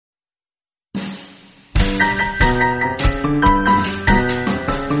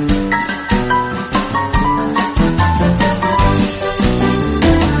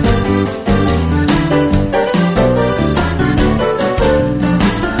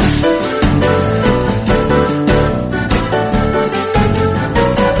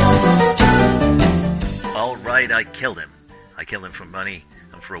killed him. I killed him for money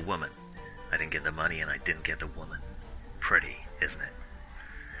and for a woman. I didn't get the money and I didn't get the woman. Pretty, isn't it?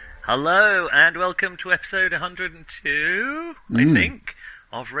 Hello, and welcome to episode 102, I think,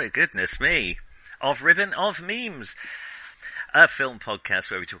 of goodness me, of Ribbon of Memes, a film podcast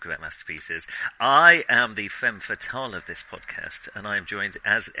where we talk about masterpieces. I am the femme fatale of this podcast, and I am joined,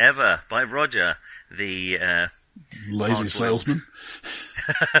 as ever, by Roger, the lazy salesman.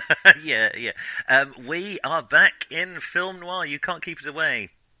 Yeah. We are back in film noir. You can't keep us away.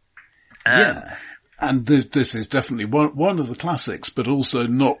 Yeah. And this is definitely one of the classics, but also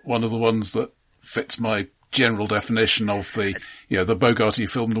not one of the ones that fits my general definition of the Bogarty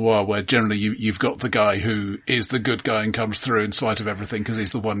film noir, where generally you've got the guy who is the good guy and comes through in spite of everything because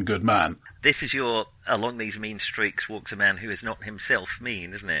he's the one good man. This is your, along these mean streaks walks a man who is not himself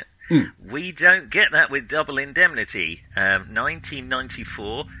mean, isn't it? We don't get that with Double Indemnity.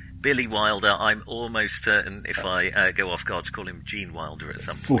 1994, Billy Wilder. I'm almost certain if I go off guard to call him Gene Wilder at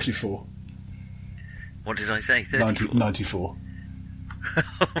some point. 44. What did I say? 34? 94.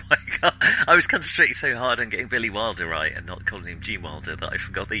 Oh my god. I was concentrating so hard on getting Billy Wilder right and not calling him Gene Wilder that I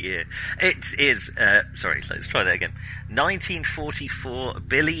forgot the year. It is, sorry, let's try that again. 1944,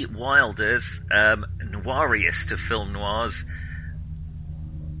 Billy Wilder's, noiriest of film noirs.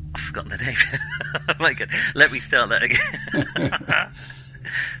 I've forgotten the name. Oh my god. Let me start that again.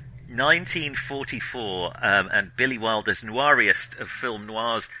 1944, and Billy Wilder's noiriest of film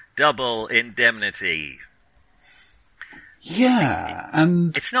noirs, Double Indemnity. Yeah,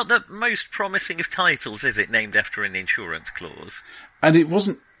 and it's not the most promising of titles, is it? Named after an insurance clause. And it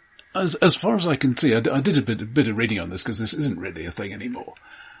wasn't, as far as I can see. I did a bit of reading on this because this isn't really a thing anymore,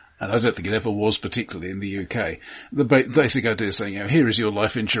 and I don't think it ever was, particularly in the UK. The basic idea is saying, here is your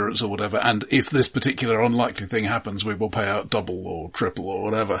life insurance or whatever, and if this particular unlikely thing happens, we will pay out double or triple or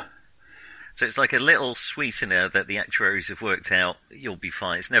whatever. So it's like a little sweetener that the actuaries have worked out. You'll be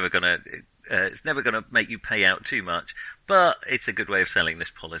fine. It's never gonna make you pay out too much, but it's a good way of selling this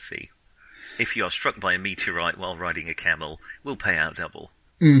policy. If you are struck by a meteorite while riding a camel, we'll pay out double.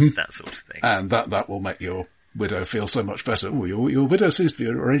 Mm-hmm. That sort of thing. And that will make your widow feel so much better. Oh, your widow seems to be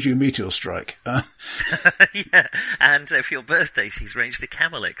arranging a meteor strike. Yeah, and for your birthday, she's arranged a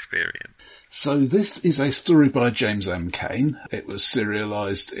camel experience. So this is a story by James M. Cain. It was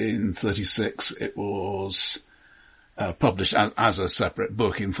serialised in 36. It was published as a separate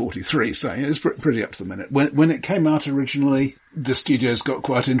book in 43, so it's pretty up to the minute. When it came out originally, the studios got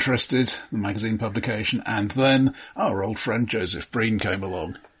quite interested, the magazine publication, and then our old friend Joseph Breen came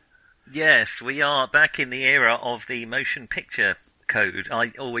along. Yes, we are back in the era of the motion picture code.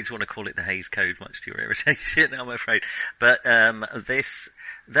 I always want to call it the Hays Code, much to your irritation, I'm afraid. But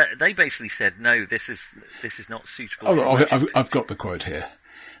they basically said, no, this is not suitable. Oh, I've got the quote here.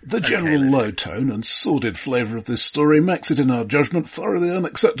 The general low tone and sordid flavour of this story makes it, in our judgment, thoroughly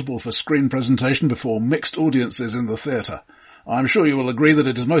unacceptable for screen presentation before mixed audiences in the theatre. I am sure you will agree that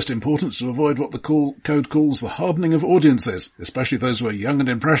it is most important to avoid what the code calls the hardening of audiences, especially those who are young and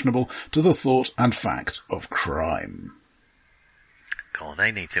impressionable to the thought and fact of crime. God,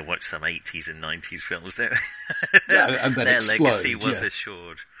 they need to watch some 80s and 90s films. Yeah, and then their explode, legacy was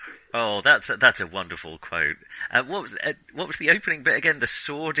assured. Oh, that's a wonderful quote. What was the opening bit again? The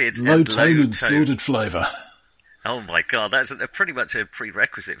sordid low tone and sordid flavour. Oh my god, that's pretty much a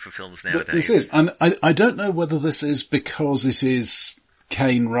prerequisite for films nowadays. This is, and I don't know whether this is because it is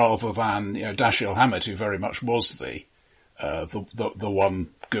Cain rather than Dashiell Hammett, who very much was the one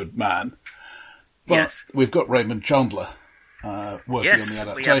good man. But yes. We've got Raymond Chandler working on the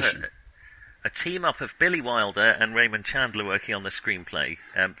adaptation. We have a team up of Billy Wilder and Raymond Chandler working on the screenplay.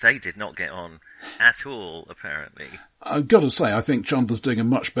 They did not get on at all, apparently. I've got to say, I think Chandler's doing a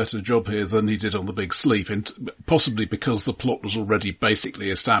much better job here than he did on The Big Sleep, possibly because the plot was already basically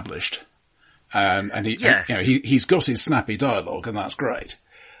established. And he's got his snappy dialogue, and that's great.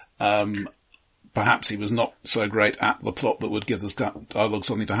 Perhaps he was not so great at the plot that would give the dialogue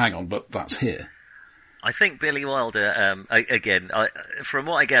something to hang on, but that's here. I think Billy Wilder, from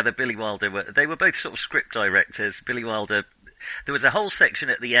what I gather, Billy Wilder they were both sort of script directors. Billy Wilder, there was a whole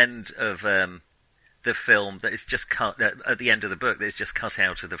section at the end of the film that is just cut at the end of the book that is just cut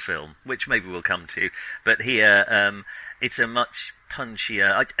out of the film, which maybe we'll come to. But here, it's a much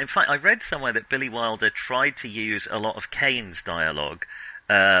punchier. In fact, I read somewhere that Billy Wilder tried to use a lot of Cain's dialogue.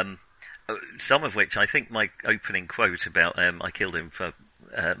 Some of which I think my opening quote about I killed him for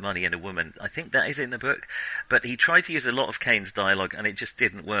money and a woman, I think that is in the book, but he tried to use a lot of Cain's dialogue and it just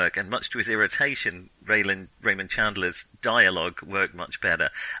didn't work, and much to his irritation, Raymond Chandler's dialogue worked much better.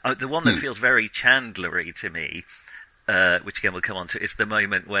 The one that feels very Chandlery to me which again we'll come on to, is the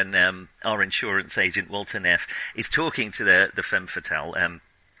moment when our insurance agent, Walter Neff, is talking to the femme fatale,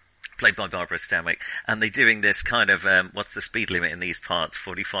 played by Barbara Stanwyck, and they're doing this kind of, what's the speed limit in these parts?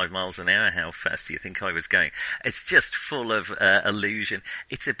 45 miles an hour? How fast do you think I was going? It's just full of illusion.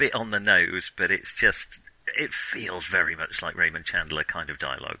 It's a bit on the nose, but it feels very much like Raymond Chandler kind of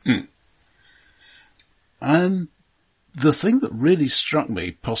dialogue. Mm. And the thing that really struck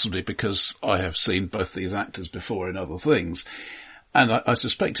me, possibly because I have seen both these actors before in other things, and I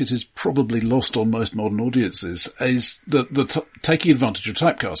suspect it is probably lost on most modern audiences, is the taking advantage of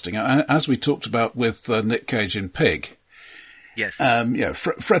typecasting. As we talked about with Nick Cage in Pig. Yes.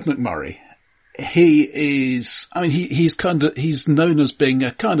 Fred McMurray. He is, he's known as being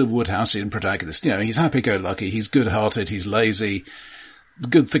a kind of Woodhouseian protagonist. You know, he's happy-go-lucky, he's good-hearted, he's lazy,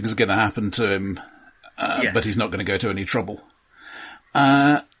 good things are going to happen to him, but he's not going to go to any trouble.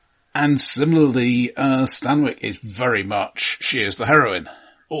 And similarly, Stanwyck is very much, she is the heroine.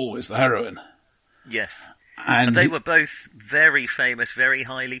 Always the heroine. Yes. And they were both very famous, very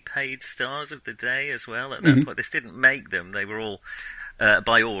highly paid stars of the day as well at that point. This didn't make them. They were all,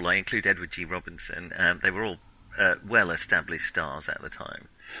 by all, I include Edward G. Robinson, they were all well-established stars at the time.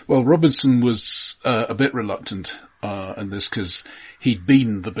 Well, Robinson was a bit reluctant in this because he'd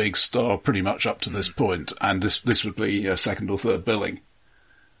been the big star pretty much up to this point, and this would be second or third billing.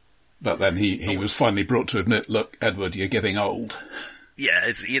 But then he was finally brought to admit, look, Edward, you're getting old.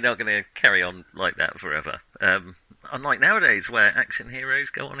 Yeah, you're not going to carry on like that forever. Unlike nowadays, where action heroes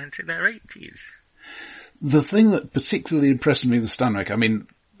go on into their 80s. The thing that particularly impressed me with Stanwyck, I mean,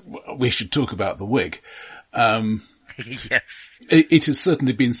 we should talk about the wig. Yes. It has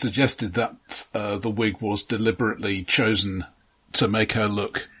certainly been suggested that the wig was deliberately chosen to make her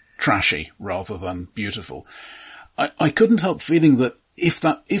look trashy rather than beautiful. I couldn't help feeling that if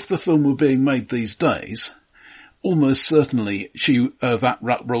the film were being made these days, almost certainly that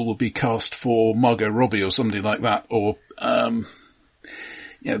role would be cast for Margot Robbie or somebody like that, or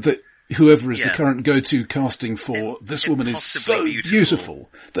whoever is the current go-to casting for this woman is so beautiful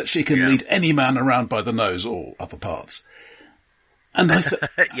that she can lead any man around by the nose or other parts. And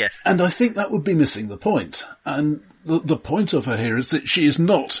yes. And I think that would be missing the point. And the point of her here is that she is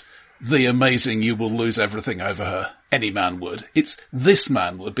not the amazing you will lose everything over her. Any man would. It's this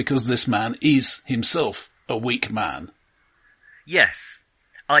man would, because this man is himself a weak man. Yes.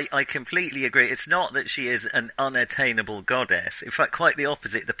 I completely agree. It's not that she is an unattainable goddess. In fact, quite the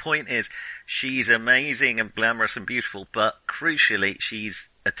opposite. The point is she's amazing and glamorous and beautiful, but crucially she's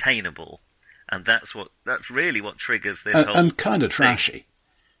attainable. And that's really what triggers this whole and kind of trashy. Thing.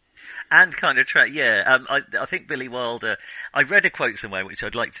 And kind of yeah. I think Billy Wilder, I read a quote somewhere which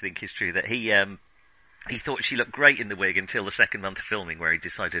I'd like to think is true, that he thought she looked great in the wig until the second month of filming, where he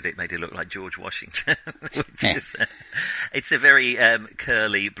decided it made her look like George Washington. Which is, it's a very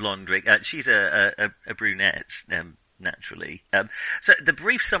curly blonde wig. She's a brunette, naturally. So the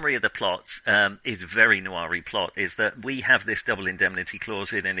brief summary of the plot is a very noir-y plot, is that we have this double indemnity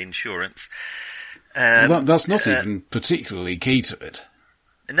clause in an insurance. That's not even particularly key to it.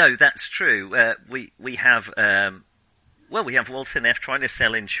 No, that's true. We have Walter Neff trying to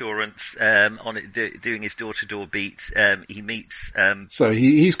sell insurance, on it, doing his door-to-door beat. He meets, So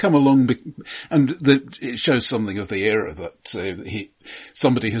he's come along, and it shows something of the era that,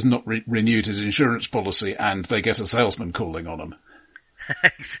 somebody has not renewed his insurance policy and they get a salesman calling on him.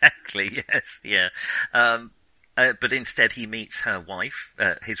 Exactly, yes, yeah. But instead he meets her wife,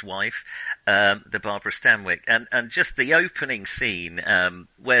 his wife, the Barbara Stanwyck, and just the opening scene,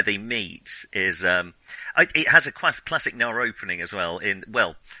 where they meet is, it has a classic noir opening as well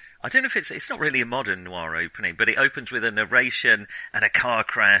I don't know if it's not really a modern noir opening, but it opens with a narration and a car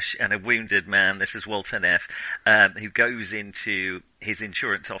crash and a wounded man. This is Walter Neff, who goes into his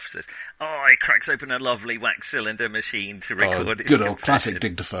insurance offices. Oh, he cracks open a lovely wax cylinder machine to record. Good old classic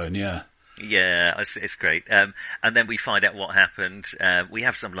dictaphone, yeah. Yeah, it's great. And then we find out what happened. We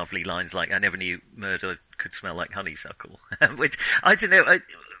have some lovely lines like, I never knew murder could smell like honeysuckle, which, I don't know,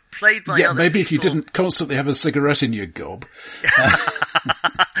 played by other maybe people. If you didn't constantly have a cigarette in your gob.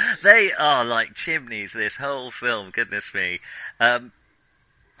 They are like chimneys, this whole film, goodness me.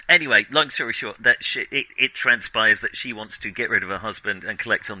 Anyway, long story short, that it transpires that she wants to get rid of her husband and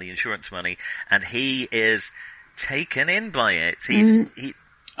collect on the insurance money, and he is taken in by it.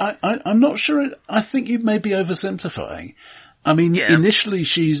 I'm not sure. I think you may be oversimplifying. I mean, initially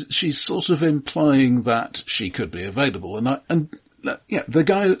she's sort of implying that she could be available,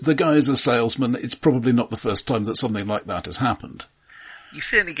 the guy is a salesman. It's probably not the first time that something like that has happened. You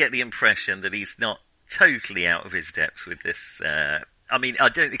certainly get the impression that he's not totally out of his depth with this I mean, I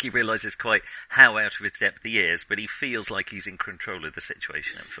don't think he realises quite how out of his depth he is, but he feels like he's in control of the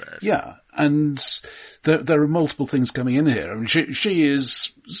situation at first. Yeah, and there are multiple things coming in here. I mean, she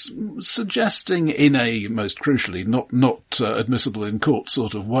is suggesting in a, most crucially, not admissible in court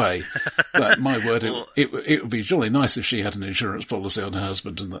sort of way, that, my word, it would be jolly nice if she had an insurance policy on her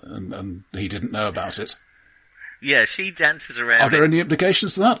husband and he didn't know about it. Yeah, she dances around. Are there any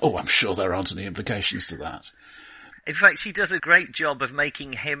implications to that? Oh, I'm sure there aren't any implications to that. In fact, she does a great job of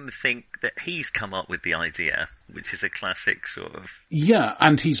making him think that he's come up with the idea, which is a classic sort of... Yeah,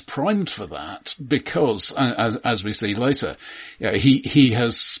 and he's primed for that because, as we see later, he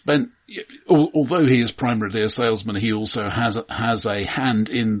has spent, although he is primarily a salesman, he also has a hand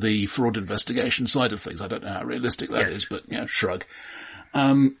in the fraud investigation side of things. I don't know how realistic that is, but shrug.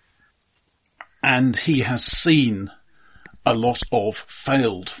 And he has seen a lot of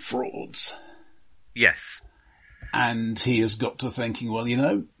failed frauds. Yes. And he has got to thinking, well,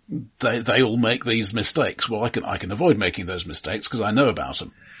 they all make these mistakes. Well, I can avoid making those mistakes because I know about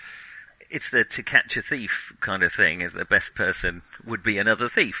them. It's the to catch a thief kind of thing, is the best person would be another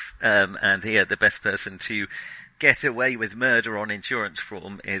thief. And here the best person to get away with murder on insurance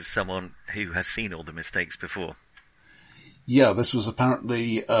fraud is someone who has seen all the mistakes before. Yeah, this was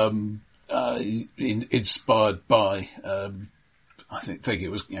apparently, inspired by, I think it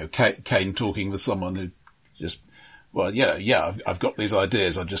was, Kane talking with someone who just, well, I've got these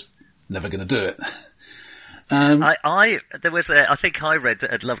ideas. I'm just never going to do it. I think I read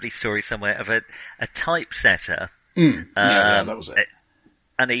a lovely story somewhere of a typesetter. That was it.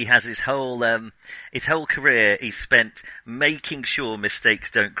 And he has his whole career he spent making sure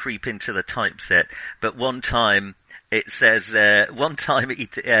mistakes don't creep into the typeset. But one time it says, he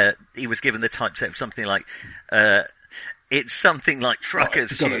was given the typeset of something like, it's something like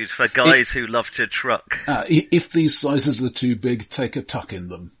truckers' shoes for guys who love to truck. If these sizes are too big, take a tuck in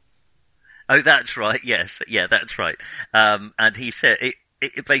them. Oh, that's right. Yes. Yeah, that's right. And he said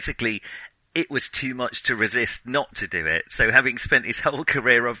it basically, it was too much to resist not to do it. So having spent his whole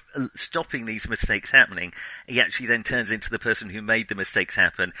career of stopping these mistakes happening, he actually then turns into the person who made the mistakes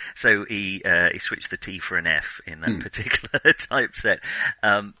happen. So he switched the T for an F in that particular typeset.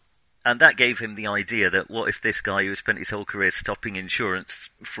 And that gave him the idea that what if this guy who spent his whole career stopping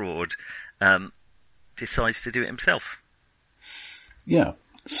insurance fraud, decides to do it himself? Yeah.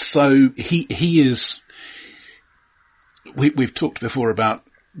 So he is, we've talked before about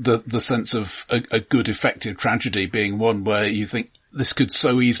the sense of a good effective tragedy being one where you think this could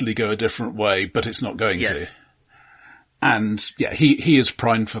so easily go a different way, but it's not going to. And he is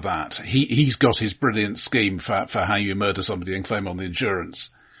primed for that. He's got his brilliant scheme for how you murder somebody and claim on the insurance.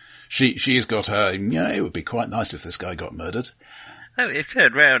 She's got her, it would be quite nice if this guy got murdered. Oh, it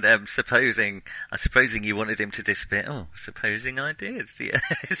turned round, supposing you wanted him to disappear. Oh, supposing I did. Yeah,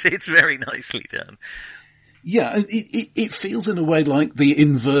 it's very nicely done. Yeah, it feels in a way like the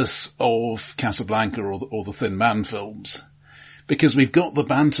inverse of Casablanca or the Thin Man films. Because we've got the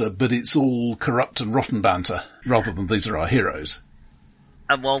banter, but it's all corrupt and rotten banter, rather than these are our heroes.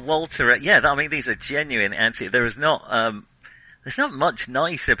 And while Walter, these are genuine there's not much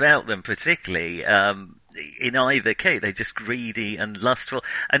nice about them particularly, in either case. They're just greedy and lustful.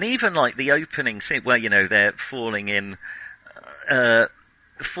 And even like the opening scene where, they're falling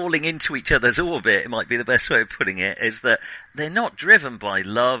into each other's orbit, it might be the best way of putting it, is that they're not driven by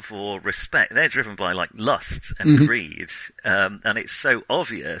love or respect. They're driven by like lust and greed. And it's so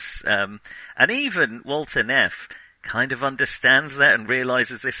obvious. And even Walter Neff kind of understands that and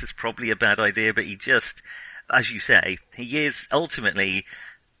realizes this is probably a bad idea, but he just, as you say, he is ultimately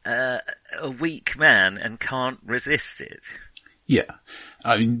a weak man and can't resist it. Yeah.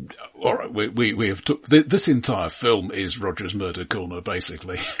 I mean, all right, we have this entire film is Roger's Murder Corner,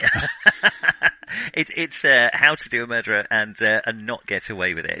 basically. It's how to do a murder and not get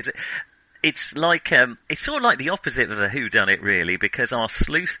away with it. It's like, it's sort of like the opposite of a whodunit, really, because our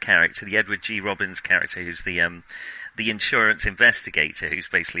sleuth character, the Edward G. Robbins character, who's the insurance investigator, who's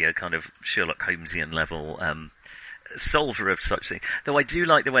basically a kind of Sherlock Holmesian level, solver of such things. Though I do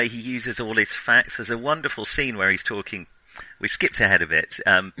like the way he uses all his facts. There's a wonderful scene where he's talking, we've skipped ahead of it,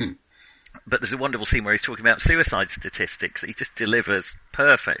 but there's a wonderful scene where he's talking about suicide statistics that he just delivers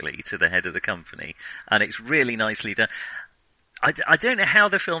perfectly to the head of the company, and it's really nicely done. I don't know how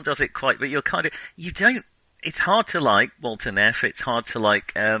the film does it quite, but it's hard to like Walter Neff, it's hard to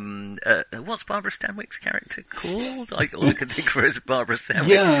like, what's Barbara Stanwyck's character called? All I can think of her is Barbara Stanwyck.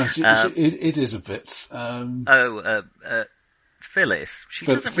 Yeah, it is a bit, Phyllis. She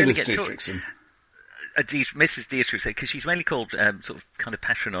doesn't really get talked. Mrs. Dietrich, because she's mainly called sort of kind of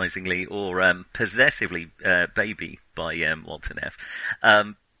patronisingly or possessively baby by Walter Neff.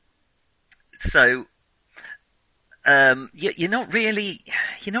 You're not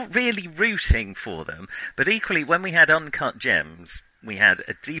really rooting for them, but equally when we had Uncut Gems, we had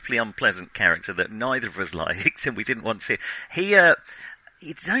a deeply unpleasant character that neither of us liked, and we didn't want to. Here,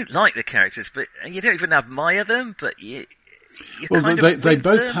 you don't like the characters, but you don't even admire them, but you they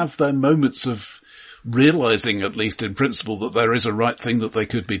both have their moments of realising, at least in principle, that there is a right thing that they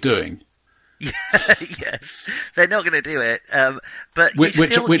could be doing. Yes, they're not going to do it, but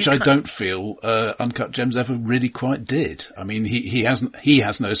which I don't feel Uncut Gems ever really quite did. I mean, he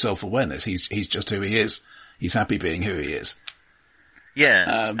has no self-awareness. He's just who he is. He's happy being who he is.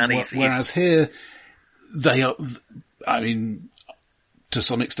 Yeah, whereas here they are. I mean, to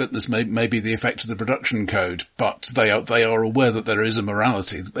some extent, this may be the effect of the production code, but they are aware that there is a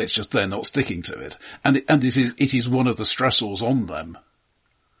morality. It's just they're not sticking to it, and it is one of the stressors on them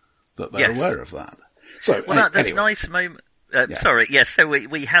that they're aware of that. So, that's anyway. a nice moment. Sorry, yes. So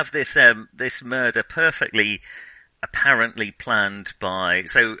we have this this murder perfectly, apparently planned by.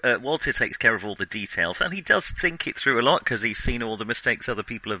 So Walter takes care of all the details, and he does think it through a lot because he's seen all the mistakes other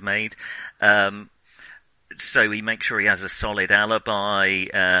people have made. So he makes sure he has a solid alibi.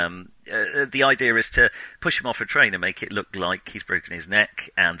 The idea is to push him off a train and make it look like he's broken his neck,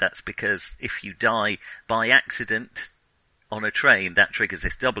 and that's because if you die by accident on a train, that triggers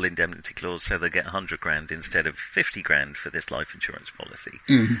this double indemnity clause, so they get 100 grand instead of 50 grand for this life insurance policy.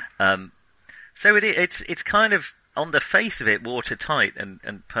 Mm-hmm. So it's kind of, on the face of it, watertight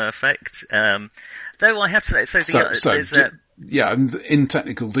and perfect. Though I have to say, in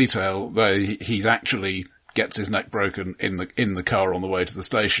technical detail, he's actually gets his neck broken in the car on the way to the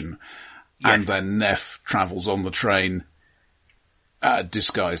station, yes. And then Neff travels on the train,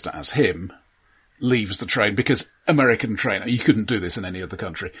 disguised as him, leaves the train because American train, you couldn't do this in any other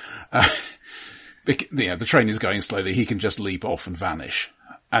country. The train is going slowly. He can just leap off and vanish.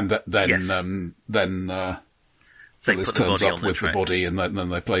 And then Phyllis turns up with the body and then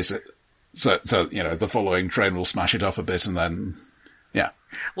they place it. So, the following train will smash it up a bit and then, yeah.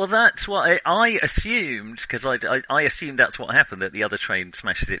 Well, that's what I assumed, because I assumed that's what happened, that the other train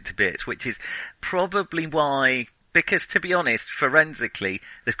smashes it to bits, which is probably why, because to be honest, forensically,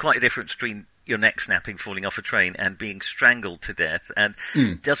 there's quite a difference between your neck snapping, falling off a train, and being strangled to death. And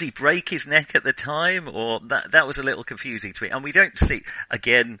does he break his neck at the time? Or that was a little confusing to me. And we don't see,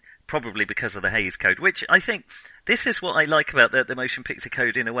 again, probably because of the Hays Code, which I think this is what I like about the motion picture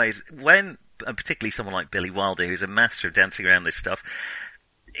code in a way, is when, and particularly someone like Billy Wilder, who's a master of dancing around this stuff,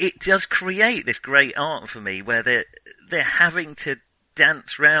 it does create this great art for me where they're having to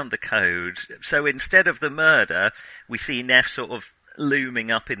dance round the code. So instead of the murder, we see Neff sort of looming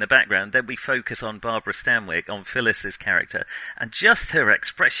up in the background, then we focus on Barbara Stanwyck, on Phyllis's character, and just her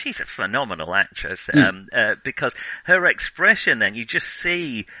expression. She's a phenomenal actress, because her expression, then you just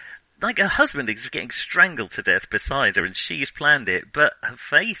see, like, her husband is getting strangled to death beside her, and she's planned it, but her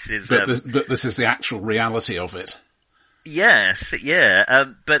face is... But this is the actual reality of it. Yes, yeah,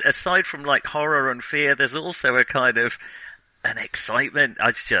 but aside from, like, horror and fear, there's also a kind of an excitement.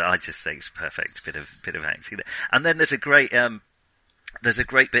 I just think it's perfect bit of acting there. And then there's a great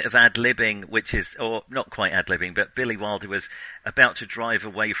bit of ad-libbing, which is, or not quite ad-libbing, but Billy Wilder was about to drive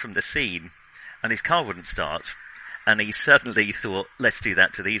away from the scene, and his car wouldn't start. And he suddenly thought, let's do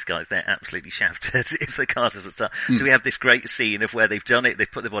that to these guys. They're absolutely shafted if the car doesn't start. So we have this great scene of where they've done it,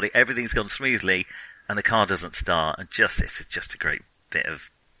 they've put the body, everything's gone smoothly, and the car doesn't start. And it's just a great bit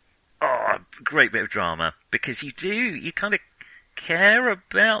of drama. Because you kind of care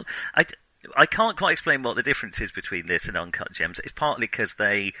about, I can't quite explain what the difference is between this and Uncut Gems. It's partly because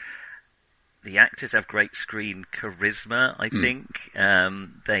the actors have great screen charisma, I think.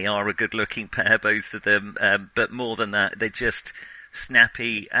 They are a good-looking pair, both of them. But more than that, they're just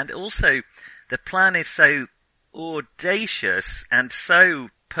snappy. And also, the plan is so audacious and so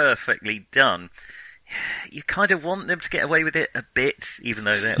perfectly done. You kind of want them to get away with it a bit, even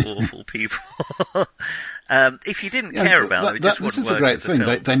though they're awful people. If you didn't care about them, it just wouldn't work. This is the great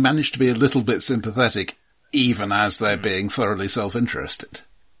thing. They manage to be a little bit sympathetic, even as they're being thoroughly self-interested.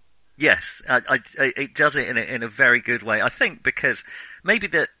 Yes, it does it in a very good way. I think because maybe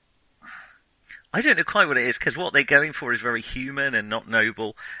I don't know quite what it is, because what they're going for is very human and not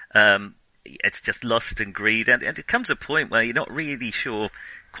noble. It's just lust and greed, and it comes a point where you're not really sure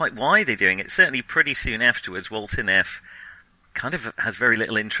quite why they're doing it. Certainly pretty soon afterwards, Walter Neff kind of has very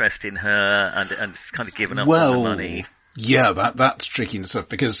little interest in her and kind of given up on the money. Yeah, that's tricky and stuff,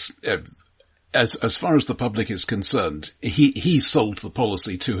 because as far as the public is concerned, he sold the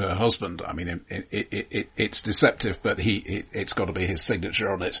policy to her husband. I mean, it's deceptive, but it's got to be his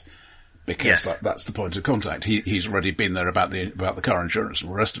signature on it because that's the point of contact. He's already been there about the car insurance and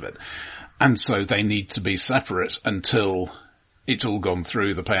all the rest of it. And so they need to be separate until it's all gone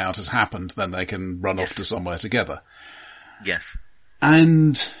through, the payout has happened, then they can run off to somewhere together. Yes.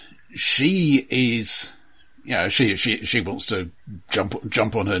 And she is, she wants to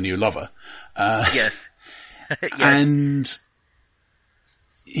jump on her new lover. Yes. Yes. And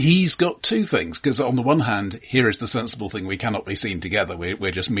he's got two things, because on the one hand, here is the sensible thing, we cannot be seen together,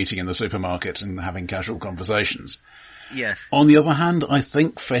 we're just meeting in the supermarket and having casual conversations. Yes. On the other hand, I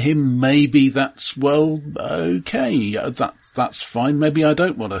think for him, maybe that's, okay, that's fine, maybe I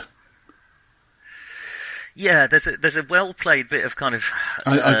don't want to. Yeah, there's a well played bit of kind of.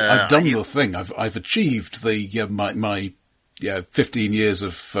 I've done the thing. I've achieved the my 15 years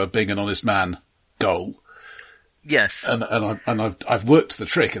of being an honest man goal. Yes, and I've worked the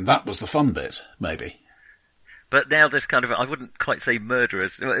trick, and that was the fun bit, maybe. But now there's kind of, I wouldn't quite say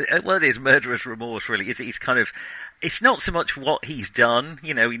murderer's. Well, it is murderer's remorse, really. It's kind of, it's not so much what he's done.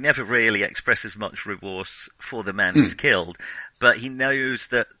 He never really expresses much remorse for the man he's killed, but he knows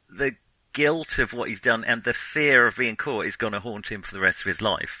that the guilt of what he's done and the fear of being caught is going to haunt him for the rest of his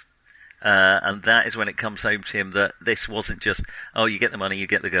life. And that is when it comes home to him that this wasn't just, oh, you get the money, you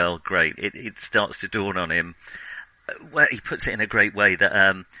get the girl, great. It starts to dawn on him. Well, he puts it in a great way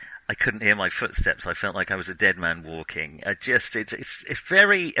that, I couldn't hear my footsteps. I felt like I was a dead man walking. It's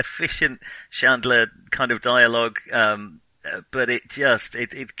very efficient Chandler kind of dialogue, but it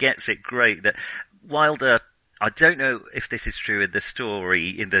gets it great that Wilder, I don't know if this is true in the story,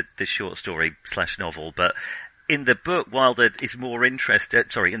 in the short story / novel, but in the book, Wilder is more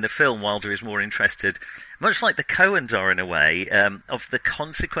interested, in the film, Wilder is more interested, much like the Coens are in a way, of the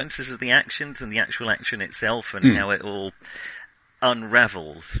consequences of the actions and the actual action itself and how it all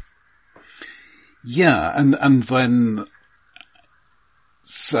unravels. Yeah, and then,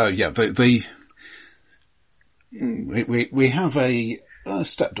 so yeah, we have a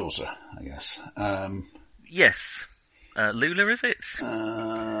stepdaughter, I guess. Yes. Lula, is it?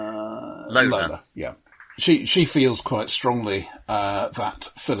 Lola, yeah. She feels quite strongly,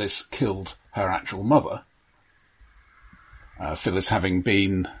 that Phyllis killed her actual mother. Phyllis having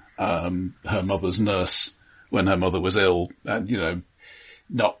been, her mother's nurse when her mother was ill, and,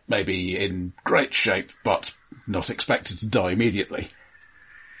 not maybe in great shape, but not expected to die immediately.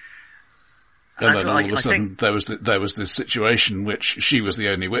 And then all of a sudden, there was this situation which she was the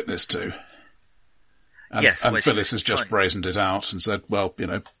only witness to. And, yes, and Phyllis has just brazened it out and said, well,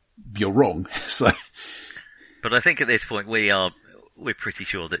 you're wrong. So, but I think at this point we're pretty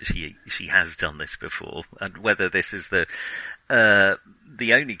sure that she has done this before, and whether this is the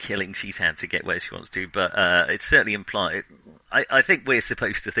only killing she's had to get where she wants to, but it's certainly implied. I think we're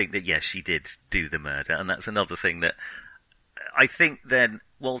supposed to think that yes, she did do the murder, and that's another thing that I think then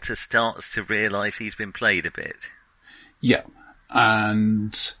Walter starts to realise he's been played a bit. Yeah,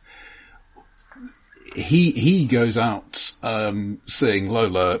 and he goes out seeing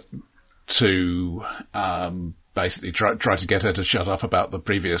Lola to basically try to get her to shut up about the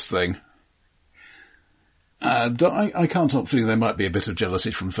previous thing. And I can't help feeling there might be a bit of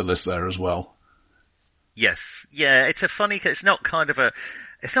jealousy from Phyllis there as well. Yes. Yeah, it's it's not quite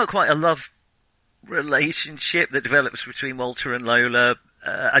a love relationship that develops between Walter and Lola.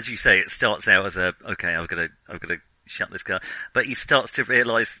 As you say, it starts out as okay, I've got to shut this guy. But he starts to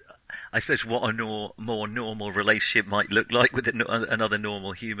realise, I suppose, what a more normal relationship might look like with another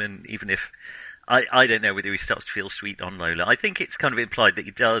normal human, even if, I don't know whether he starts to feel sweet on Lola. I think it's kind of implied that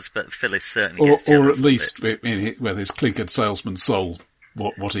he does, but Phyllis certainly gets jealous. Or at least, with his clinkered salesman soul,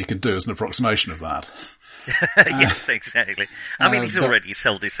 what he could do is an approximation of that. Yes, exactly. I mean, he's already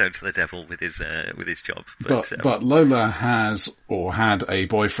sold his soul to the devil with his job. But Lola has, or had, a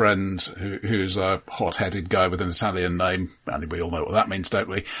boyfriend who's a hot-headed guy with an Italian name, and we all know what that means, don't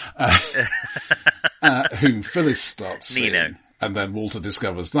we? Whom Phyllis starts seeing, Nino. And then Walter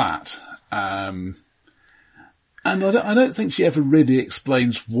discovers that. And I don't think she ever really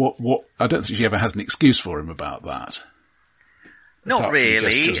explains I don't think she ever has an excuse for him about that. Not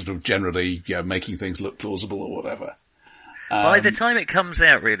really. Just sort of generally, making things look plausible or whatever. By the time it comes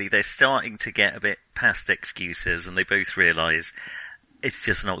out, really, they're starting to get a bit past excuses, and they both realise it's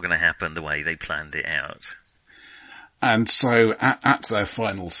just not going to happen the way they planned it out. And so, at their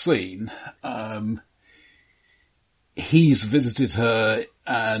final scene, he's visited her,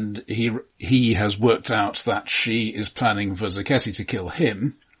 and he has worked out that she is planning for Zacchetti to kill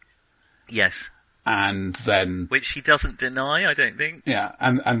him. Yes. and then... Which she doesn't deny, I don't think. Yeah,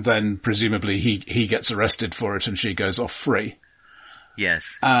 and then presumably he gets arrested for it and she goes off free.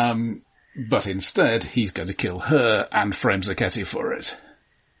 Yes. But instead, he's going to kill her and frame Zucchetti for it.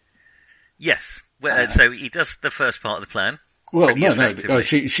 Yes. Well, so he does the first part of the plan. Well, no.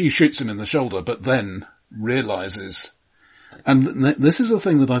 She shoots him in the shoulder, but then realises... And this is the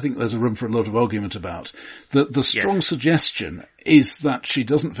thing that I think there's a room for a lot of argument about. The strong suggestion is that she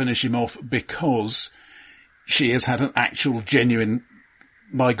doesn't finish him off because she has had an actual, genuine,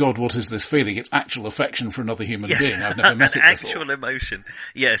 my God, what is this feeling? It's actual affection for another human being. I've never met it before. Actual emotion.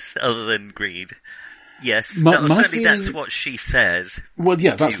 Yes, other than greed. Yes, my feeling... that's what she says. Well,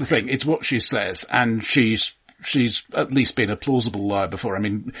 yeah, that's the thing. It's what she says, and she's at least been a plausible liar before. I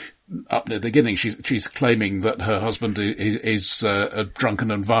mean, up near the beginning, she's claiming that her husband is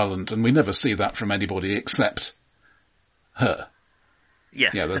drunken and violent, and we never see that from anybody except her.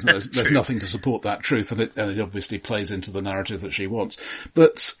 Yeah, there's nothing to support that truth, and it obviously plays into the narrative that she wants.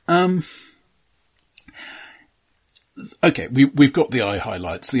 But okay, we've got the eye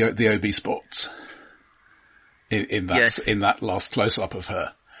highlights, the OB spots in that last close up of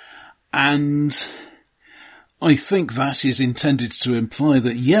her, and I think that is intended to imply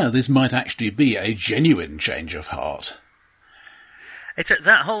that, this might actually be a genuine change of heart.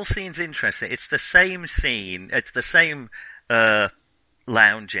 That whole scene's interesting. It's the same scene. It's the same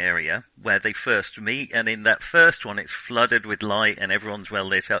lounge area where they first meet, and in that first one, it's flooded with light and everyone's well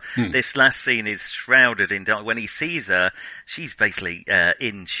lit up. This last scene is shrouded in dark. When he sees her, she's basically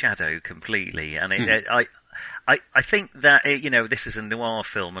in shadow completely, and I think that this is a noir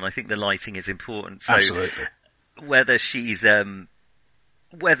film, and I think the lighting is important. So absolutely. Whether she's, she's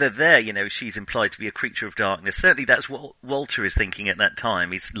implied to be a creature of darkness. Certainly that's what Walter is thinking at that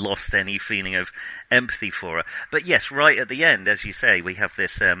time. He's lost any feeling of empathy for her. But yes, right at the end, as you say, we have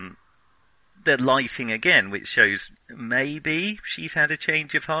this, the lighting again, which shows maybe she's had a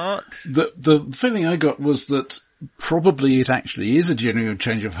change of heart. The feeling I got was that probably it actually is a genuine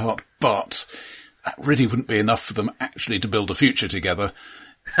change of heart, but that really wouldn't be enough for them actually to build a future together.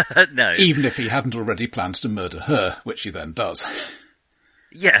 No. Even if he hadn't already planned to murder her, which he then does.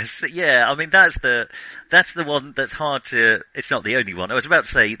 Yes, yeah, I mean, that's the one that's hard to... It's not the only one. I was about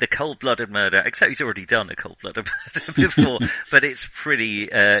to say the cold-blooded murder, except he's already done a cold-blooded murder before, but it's pretty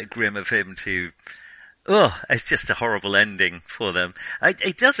grim of him to... it's just a horrible ending for them.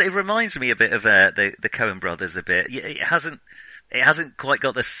 It reminds me a bit of the Coen brothers a bit. It hasn't quite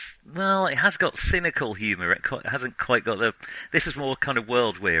got this, well, it has got cynical humour. It hasn't quite got this is more kind of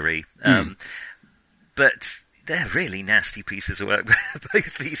world-weary. But they're really nasty pieces of work,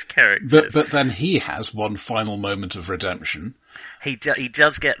 both these characters. But then he has one final moment of redemption. He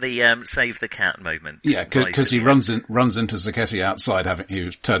does get the, save the cat moment. Yeah, because he runs into Zucchetti outside, he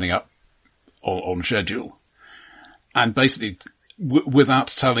was turning up on schedule. And basically, without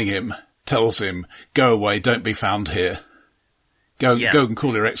telling him, tells him, go away, don't be found here. Go and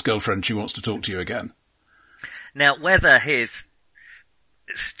call your ex-girlfriend, she wants to talk to you again. Now, whether his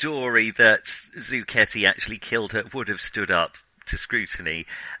story that Zucchetti actually killed her would have stood up to scrutiny,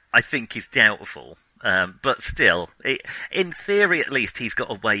 I think is doubtful. But still, in theory at least, he's got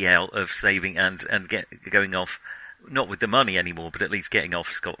a way out of saving and going off, not with the money anymore, but at least getting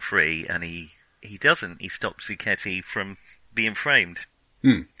off scot-free, and he doesn't. He stops Zucchetti from being framed.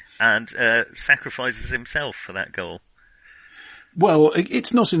 And sacrifices himself for that goal. Well,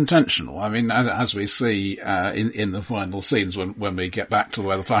 it's not intentional. I mean, as we see in the final scenes when we get back to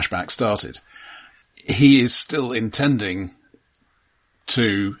where the flashback started, he is still intending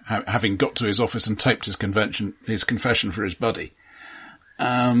to, having got to his office and taped his confession for his buddy,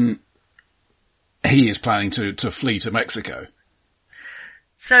 he is planning to flee to Mexico.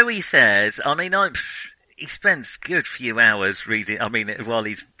 So he says. I mean, he spends a good few hours reading, I mean, while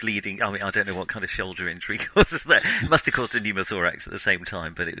he's bleeding. I mean, I don't know what kind of shoulder injury causes that. It must have caused a pneumothorax at the same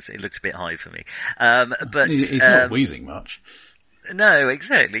time, but it looked a bit high for me. But he's not wheezing much. No,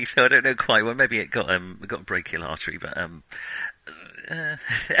 exactly. So I don't know quite. Well, maybe it got a brachial artery, but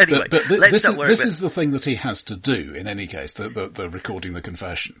anyway, but let's not worry. This is the thing that he has to do in any case. The recording the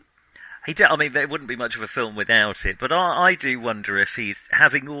confession. I mean, there wouldn't be much of a film without it, but I do wonder if he's,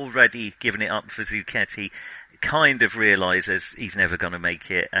 having already given it up for Zucchetti, kind of realises he's never going to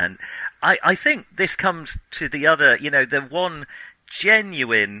make it. And I think this comes to the other, the one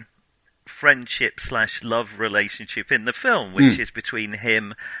genuine friendship/love relationship in the film, which is between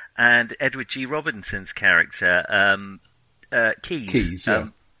him and Edward G. Robinson's character, Keyes.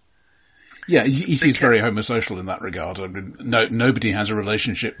 Yeah, he's very homosocial in that regard. I mean, nobody has a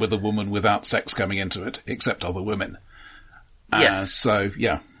relationship with a woman without sex coming into it, except other women. Yes. So,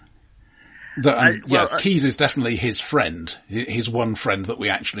 yeah. Keyes is definitely his friend, his one friend that we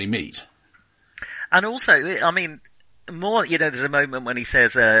actually meet. And also, I mean, more, there's a moment when he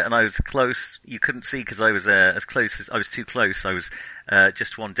says, and I was close, you couldn't see because I was I was too close, I was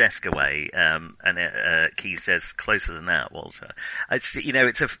just one desk away, and Keyes says, closer than that, Walter. It's,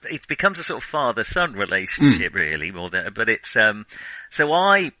 it becomes a sort of father-son relationship, really, more than, but it's, to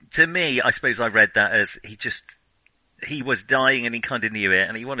me, I suppose I read that as he was dying and he kind of knew it,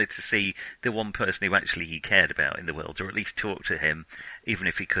 and he wanted to see the one person who actually he cared about in the world, or at least talk to him, even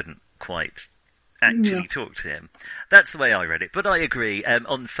if he couldn't quite actually talk to him. That's the way I read it. But I agree,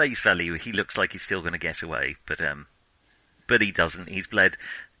 on face value, he looks like he's still going to get away, but he doesn't. He's bled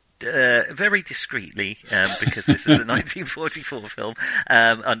very discreetly, because this is a 1944 film,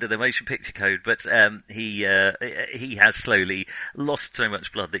 under the Motion Picture Code, but he has slowly lost so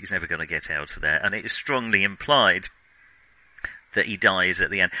much blood that he's never going to get out of there, and it is strongly implied that he dies at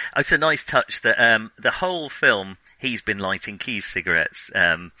the end. It's a nice touch that the whole film he's been lighting Keyes cigarettes,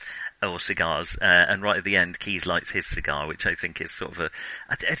 or cigars, and right at the end Keyes lights his cigar, which I think is sort of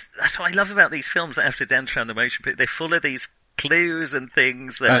that's what I love about these films that have to dance around the motion picture. They're full of these clues and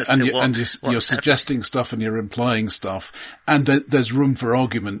things that you're suggesting stuff and you're implying stuff, and there's room for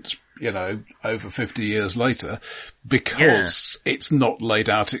argument, over 50 years later, because it's not laid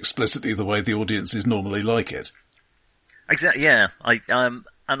out explicitly the way the audiences normally like it. Exactly, yeah.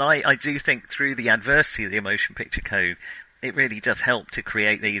 I do think through the adversity of the Motion Picture Code, it really does help to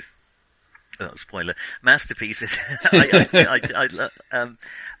create these, spoiler, masterpieces.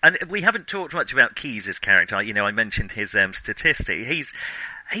 And we haven't talked much about Keyes' character. I mentioned his statistic.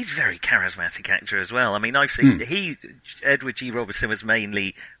 He's a very charismatic actor as well. I mean, I've seen Edward G. Robertson was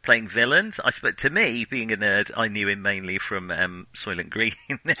mainly playing villains. To me, being a nerd, I knew him mainly from Soylent Green,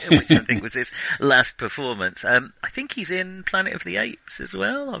 which I think was his last performance. I think he's in Planet of the Apes as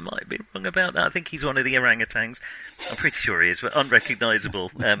well. I might be wrong about that. I think he's one of the orangutans. I'm pretty sure he is, but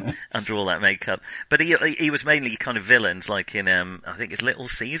unrecognisable under all that makeup. But he was mainly kind of villains, like in I think it's Little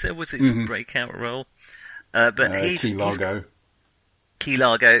Caesar was his breakout role. But Key Largo. Key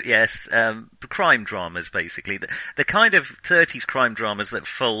Largo, yes. Crime dramas, basically. The kind of 30s crime dramas that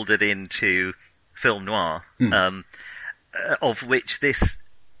folded into film noir, of which this,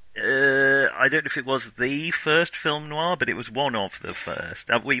 I don't know if it was the first film noir, but it was one of the first.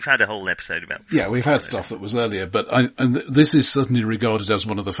 We've had a whole episode about film we've had stuff that was earlier, but this is certainly regarded as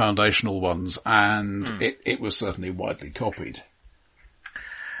one of the foundational ones, and it was certainly widely copied.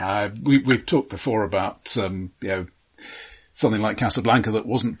 We've talked before about, something like Casablanca that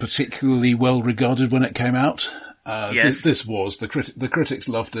wasn't particularly well regarded when it came out. This was. The critics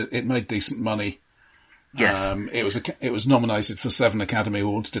loved it. It made decent money. Yes. It was nominated for 7 Academy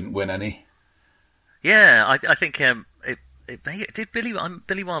Awards, didn't win any. Yeah, I think,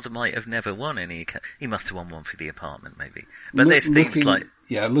 Billy Wilder might have never won any. He must have won one for The Apartment, maybe. But there's things like...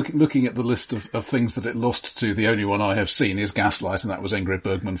 Yeah, looking at the list of things that it lost to, the only one I have seen is Gaslight, and that was Ingrid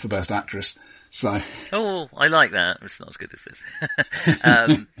Bergman for Best Actress. So. Oh, I like that. It's not as good as this.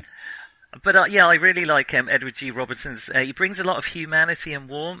 But I really like Edward G. Robertson's. He brings a lot of humanity and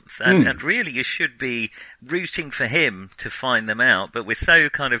warmth, and really you should be rooting for him to find them out. But we're so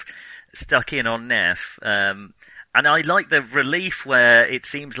kind of stuck in on Neff, and I like the relief where it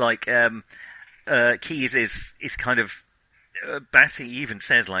seems like Keyes is kind of batting. He even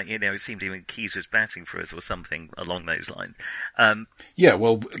says it seemed even Keyes was batting for us or something along those lines.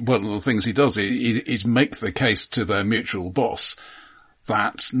 Well, one of the things he does is make the case to their mutual boss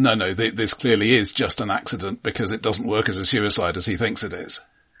that this clearly is just an accident because it doesn't work as a suicide as he thinks it is.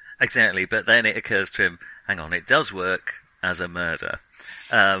 Exactly, but then it occurs to him, hang on, it does work as a murder.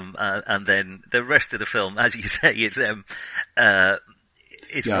 And then the rest of the film, as you say, is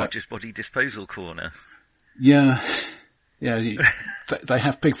more just body disposal corner. Yeah. Yeah, they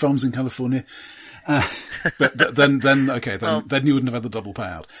have pig farms in California. But then you wouldn't have had the double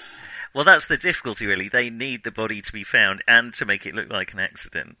payout. Well, that's the difficulty, really. They need the body to be found and to make it look like an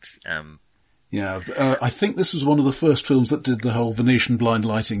accident. I think this was one of the first films that did the whole Venetian blind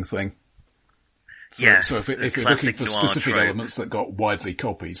lighting thing. So if you're looking for specific elements that got widely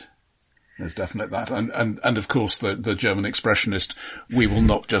copied, there's definitely that. And of course the German expressionist, we will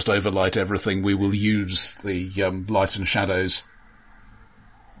not just overlight everything, we will use the light and shadows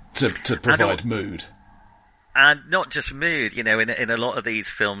to provide mood. And not just mood, in a lot of these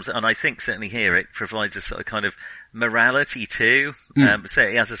films, and I think certainly here it provides a sort of kind of morality too. So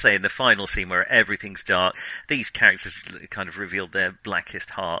as I say, in the final scene where everything's dark, these characters kind of revealed their blackest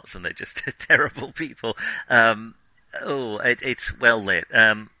hearts and they're just terrible people. It's well lit.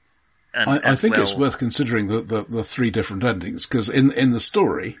 I think it's worth considering the 3 different endings, because in the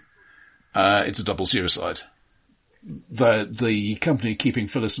story, It's a double suicide. The company keeping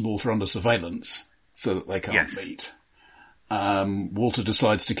Phyllis and Walter under surveillance so that they can't meet. Walter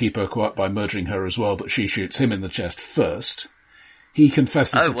decides to keep her quiet by murdering her as well, but she shoots him in the chest first. He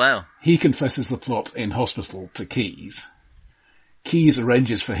confesses He confesses the plot in hospital to Keyes. Keyes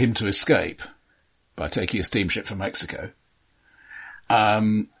arranges for him to escape by taking a steamship for Mexico.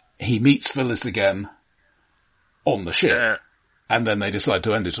 He meets Phyllis again on the ship, and then they decide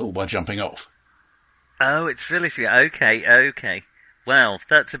to end it all by jumping off. Oh, it's Phyllis. Okay. Well,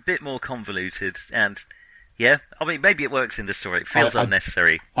 that's a bit more convoluted, and yeah, I mean, maybe it works in the story. It feels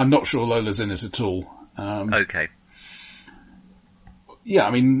unnecessary. I'm not sure Lola's in it at all. Okay. Yeah,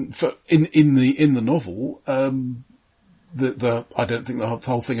 I mean, in the novel, I don't think the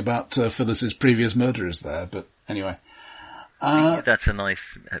whole thing about Phyllis's previous murder is there, but anyway. That's a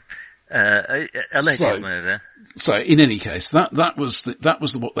nice alleged murder. So, in any case, that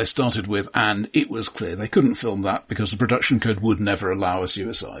was what they started with, and it was clear they couldn't film that because the production code would never allow a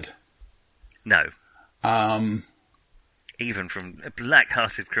suicide. No. Even from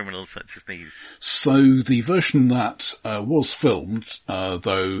black-hearted criminals such as these. So the version that was filmed,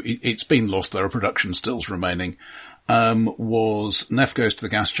 though it's been lost, there are production stills remaining, was Neff goes to the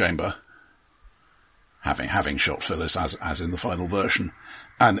gas chamber, having shot Phyllis as in the final version,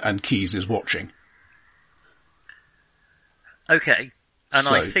 and Keyes is watching. Okay. And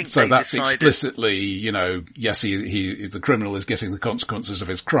I think so that's explicitly, yes, the criminal is getting the consequences of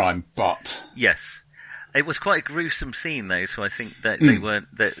his crime, but... Yes. It was quite a gruesome scene, though, so I think that they weren't,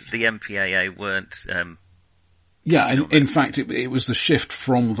 that the MPAA weren't. In fact, it was the shift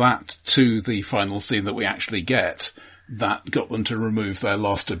from that to the final scene that we actually get that got them to remove their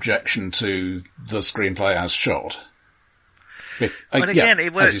last objection to the screenplay as shot. But again,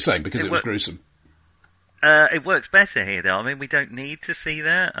 it works, as you say, because it was gruesome. It works better here, though. I mean, we don't need to see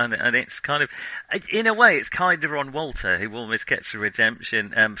that, and it's kind of, in a way, it's kinder on Walter, who almost gets a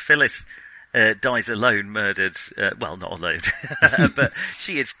redemption. Phyllis dies alone, murdered, well, not alone, but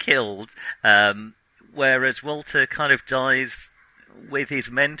she is killed, whereas Walter kind of dies with his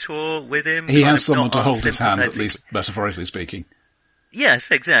mentor with him. He has someone to hold his hand, at least metaphorically speaking. Yes,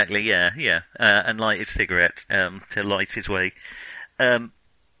 exactly, yeah, and light his cigarette, to light his way.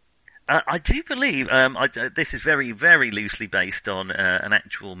 I do believe, this is very, very loosely based on an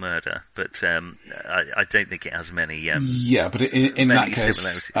actual murder, but I don't think it has many. But in that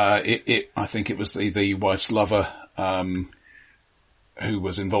case, I think it was the wife's lover who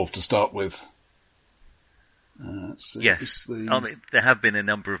was involved to start with. Yes, I mean, there have been a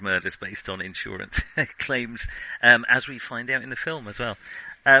number of murders based on insurance claims, as we find out in the film as well.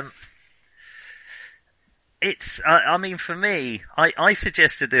 I mean, for me, I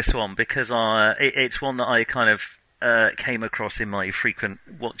suggested this one because it's one that I kind of came across in my frequent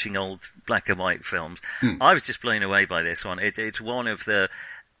watching old black and white films. I was just blown away by this one. It's one of the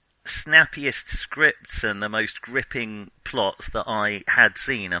snappiest scripts and the most gripping plots that I had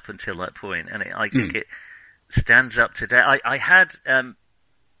seen up until that point, and I think it stands up today. I had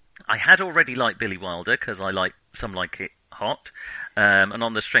already liked Billy Wilder because I like Some Like It Hot. And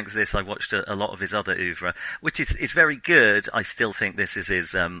on the strength of this, I watched a lot of his other oeuvre, which is very good. I still think this is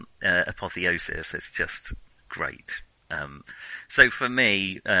his apotheosis. It's just great. So for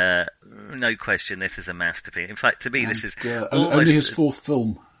me, no question, this is a masterpiece. In fact, to me, this is only his fourth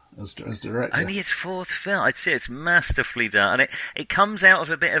film as director. Only his fourth film. I'd say it's masterfully done, and it comes out of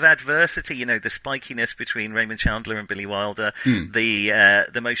a bit of adversity. The spikiness between Raymond Chandler and Billy Wilder,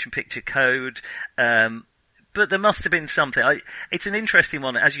 the motion picture code. But there must have been something. It's an interesting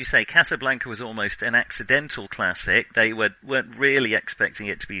one. As you say, Casablanca was almost an accidental classic. They weren't really expecting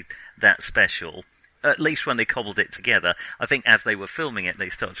it to be that special, at least when they cobbled it together. I think as they were filming it, they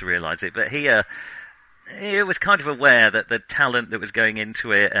started to realise it. But here, it was kind of aware that the talent that was going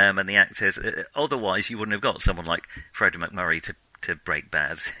into it, and the actors, otherwise you wouldn't have got someone like Freddie McMurray to break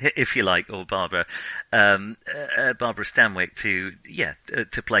bad, if you like, or Barbara Stanwyck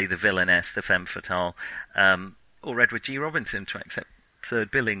to play the villainess, the femme fatale, or Edward G. Robinson to accept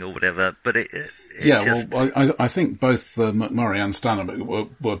third billing or whatever. But I think both McMurray and Stanwyck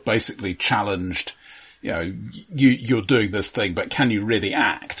were basically challenged. You're doing this thing, but can you really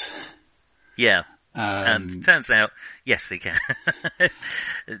act? Yeah. And it turns out, yes, they can.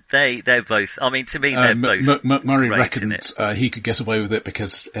 They're both, I mean, to me, they're both. McMurray reckoned he could get away with it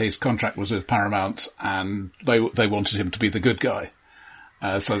because his contract was with Paramount and they wanted him to be the good guy.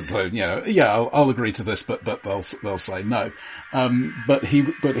 I'll agree to this, but they'll say no. But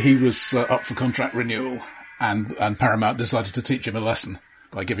he was up for contract renewal and Paramount decided to teach him a lesson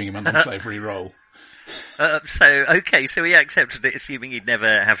by giving him an unsavory role. So he accepted it, assuming he'd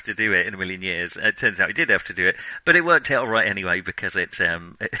never have to do it in a million years. It turns out he did have to do it, but it worked out all right anyway because it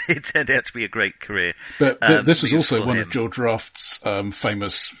turned out to be a great career. But this was also one of George Raft's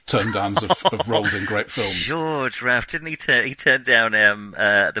famous turn downs of roles in great films. George Raft, didn't he? He turned down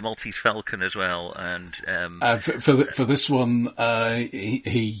the Maltese Falcon as well, and for this one,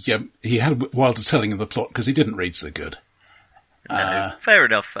 he had Wilder telling him the plot because he didn't read so good. No, fair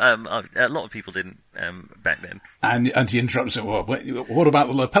enough. A lot of people didn't back then. And he interrupts him. Well, what about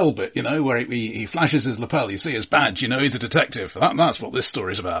the lapel bit? You know, where he flashes his lapel. You see his badge. You know, he's a detective. That's what this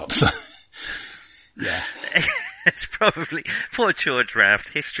story's about. Yeah, it's probably poor George Raft,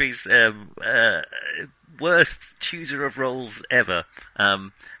 history's worst chooser of roles ever.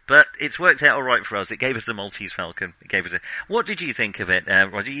 But it's worked out all right for us. It gave us the Maltese Falcon. It gave us What did you think of it,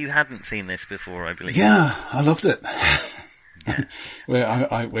 Roger? You hadn't seen this before, I believe. Yeah, I loved it. Yeah.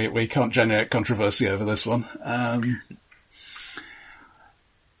 we can't generate controversy over this one.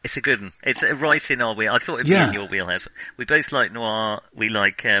 It's a good one. It's right in our wheel. I thought it'd be in your wheelhouse. We both like noir. We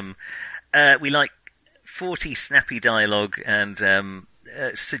like 40 snappy dialogue and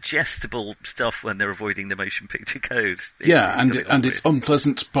suggestible stuff when they're avoiding the motion picture code. It's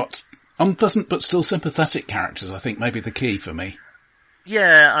unpleasant but still sympathetic characters. I think maybe the key for me.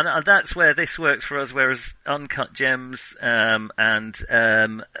 Yeah, and that's where this works for us, whereas Uncut Gems and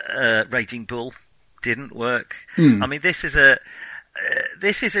Raging Bull didn't work. I mean, this is a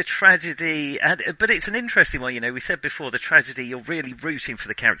tragedy, but it's an interesting one. You know, we said before, the tragedy, you're really rooting for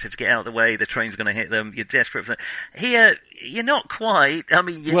the character to get out of the way, the train's going to hit them, you're desperate for them. Here, you're not quite. I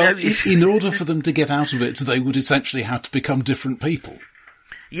mean, in order for them to get out of it, they would essentially have to become different people.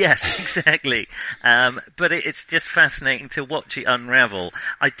 Yes, exactly. But it's just fascinating to watch it unravel.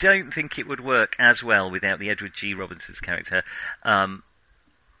 I don't think it would work as well without the Edward G. Robinson's character,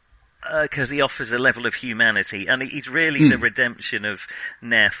 because he offers a level of humanity, and he's really the redemption of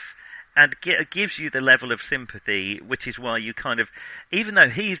Neff, and gives you the level of sympathy, which is why you kind of, even though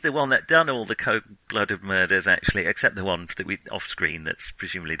he's the one that done all the cold-blooded murders, actually, except the one that off-screen, that's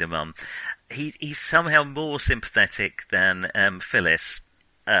presumably the mum, he's somehow more sympathetic than Phyllis.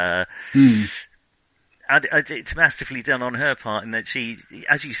 And it's masterfully done on her part, in that she,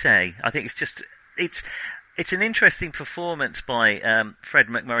 as you say, I think it's an interesting performance by Fred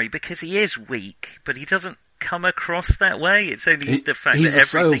McMurray, because he is weak, but he doesn't come across that way. It's only the fact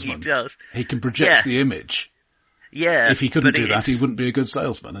that everything he does, he can project the image. Yeah, if he couldn't do that, he wouldn't be a good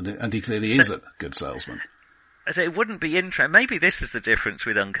salesman, and he clearly is a good salesman. So it wouldn't be interesting. Maybe this is the difference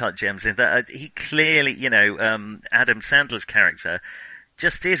with Uncut Gems, in that he clearly, Adam Sandler's character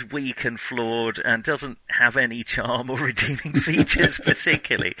just is weak and flawed and doesn't have any charm or redeeming features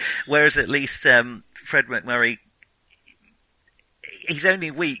particularly. Whereas at least Fred McMurray, he's only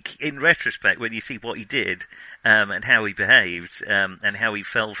weak in retrospect when you see what he did and how he behaved and how he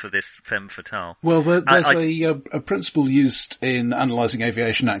fell for this femme fatale. Well, there's a principle used in analysing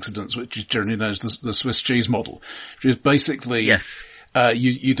aviation accidents, which is generally known as the Swiss cheese model, which is basically... Yes.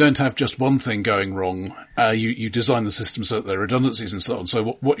 You don't have just one thing going wrong. You design the system so that there are redundancies and so on.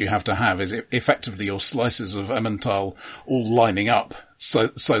 So what you have to have is effectively your slices of Emmental all lining up so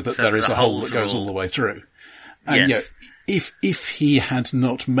that there is a hole that goes all the way through. And yet, if he had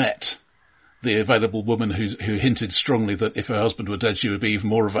not met the available woman who hinted strongly that if her husband were dead, she would be even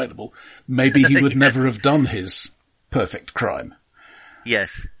more available, maybe he would never have done his perfect crime.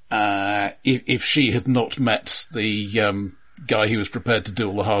 Yes. If she had not met the, guy who was prepared to do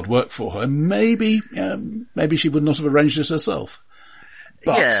all the hard work for her, maybe she would not have arranged it herself.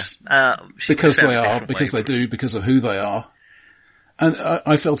 But because of who they are, and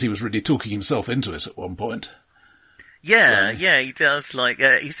I felt he was really talking himself into it at one point. Yeah, he does.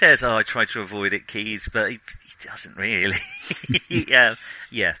 He says, "Oh, I tried to avoid it, Keys," but he doesn't really.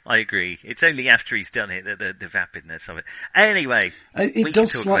 Yeah, I agree. It's only after he's done it that the vapidness of it. Anyway, it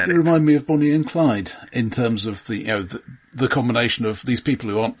does slightly remind me of Bonnie and Clyde in terms of the combination of these people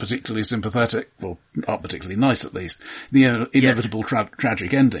who aren't particularly sympathetic, or aren't particularly nice at least, the inevitable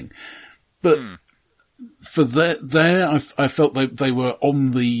tragic ending. But for I felt they were on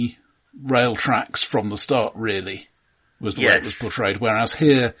the rail tracks from the start, really, was the way it was portrayed. Whereas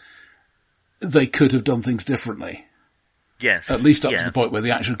here, they could have done things differently. Yes. At least up to the point where the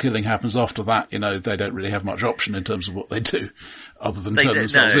actual killing happens. After that, they don't really have much option in terms of what they do, other than turn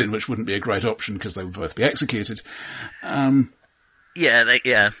themselves in, which wouldn't be a great option because they would both be executed. It's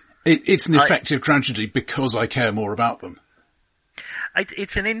an effective tragedy because I care more about them.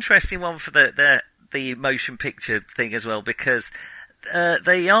 It's an interesting one for the motion picture thing as well, because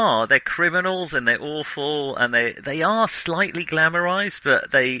They are. They're criminals and they're awful and they are slightly glamorized,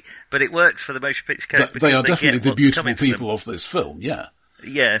 but it works for the motion picture code. They are definitely the beautiful people of this film, yeah.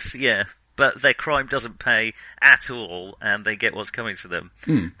 Yes, yeah. But their crime doesn't pay at all and they get what's coming to them.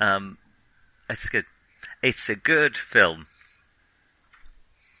 It's good. It's a good film.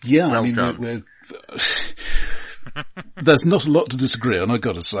 Yeah, well I mean, done. There's not a lot to disagree on, I've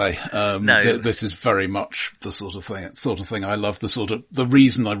got to say. No. This is very much the sort of thing I love, the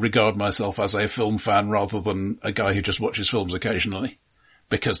reason I regard myself as a film fan rather than a guy who just watches films occasionally.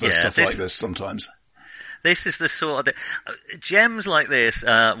 Because there's stuff like this sometimes. This is the sort of gems like this.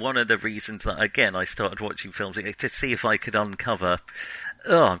 One of the reasons that again I started watching films to see if I could uncover.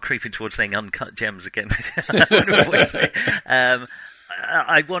 Oh, I'm creeping towards saying uncut gems again.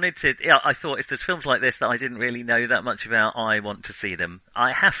 I wanted to. I thought if there's films like this that I didn't really know that much about, I want to see them.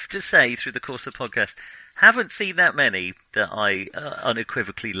 I have to say, through the course of the podcast, haven't seen that many that I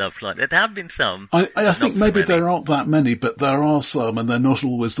unequivocally love. Like there have been some. I think maybe there aren't that many, but there are some, and they're not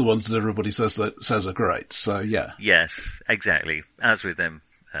always the ones that everybody says are great. So yeah. Yes, exactly. As with them,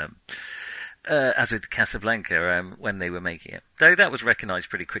 as with Casablanca, when they were making it, though that was recognised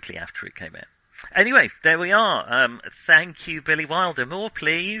pretty quickly after it came out. Anyway, there we are. Thank you, Billy Wilder. More,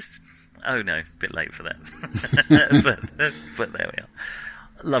 please. Oh no, a bit late for that. but there we are.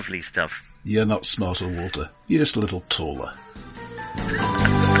 Lovely stuff. You're not smarter, Walter. You're just a little taller.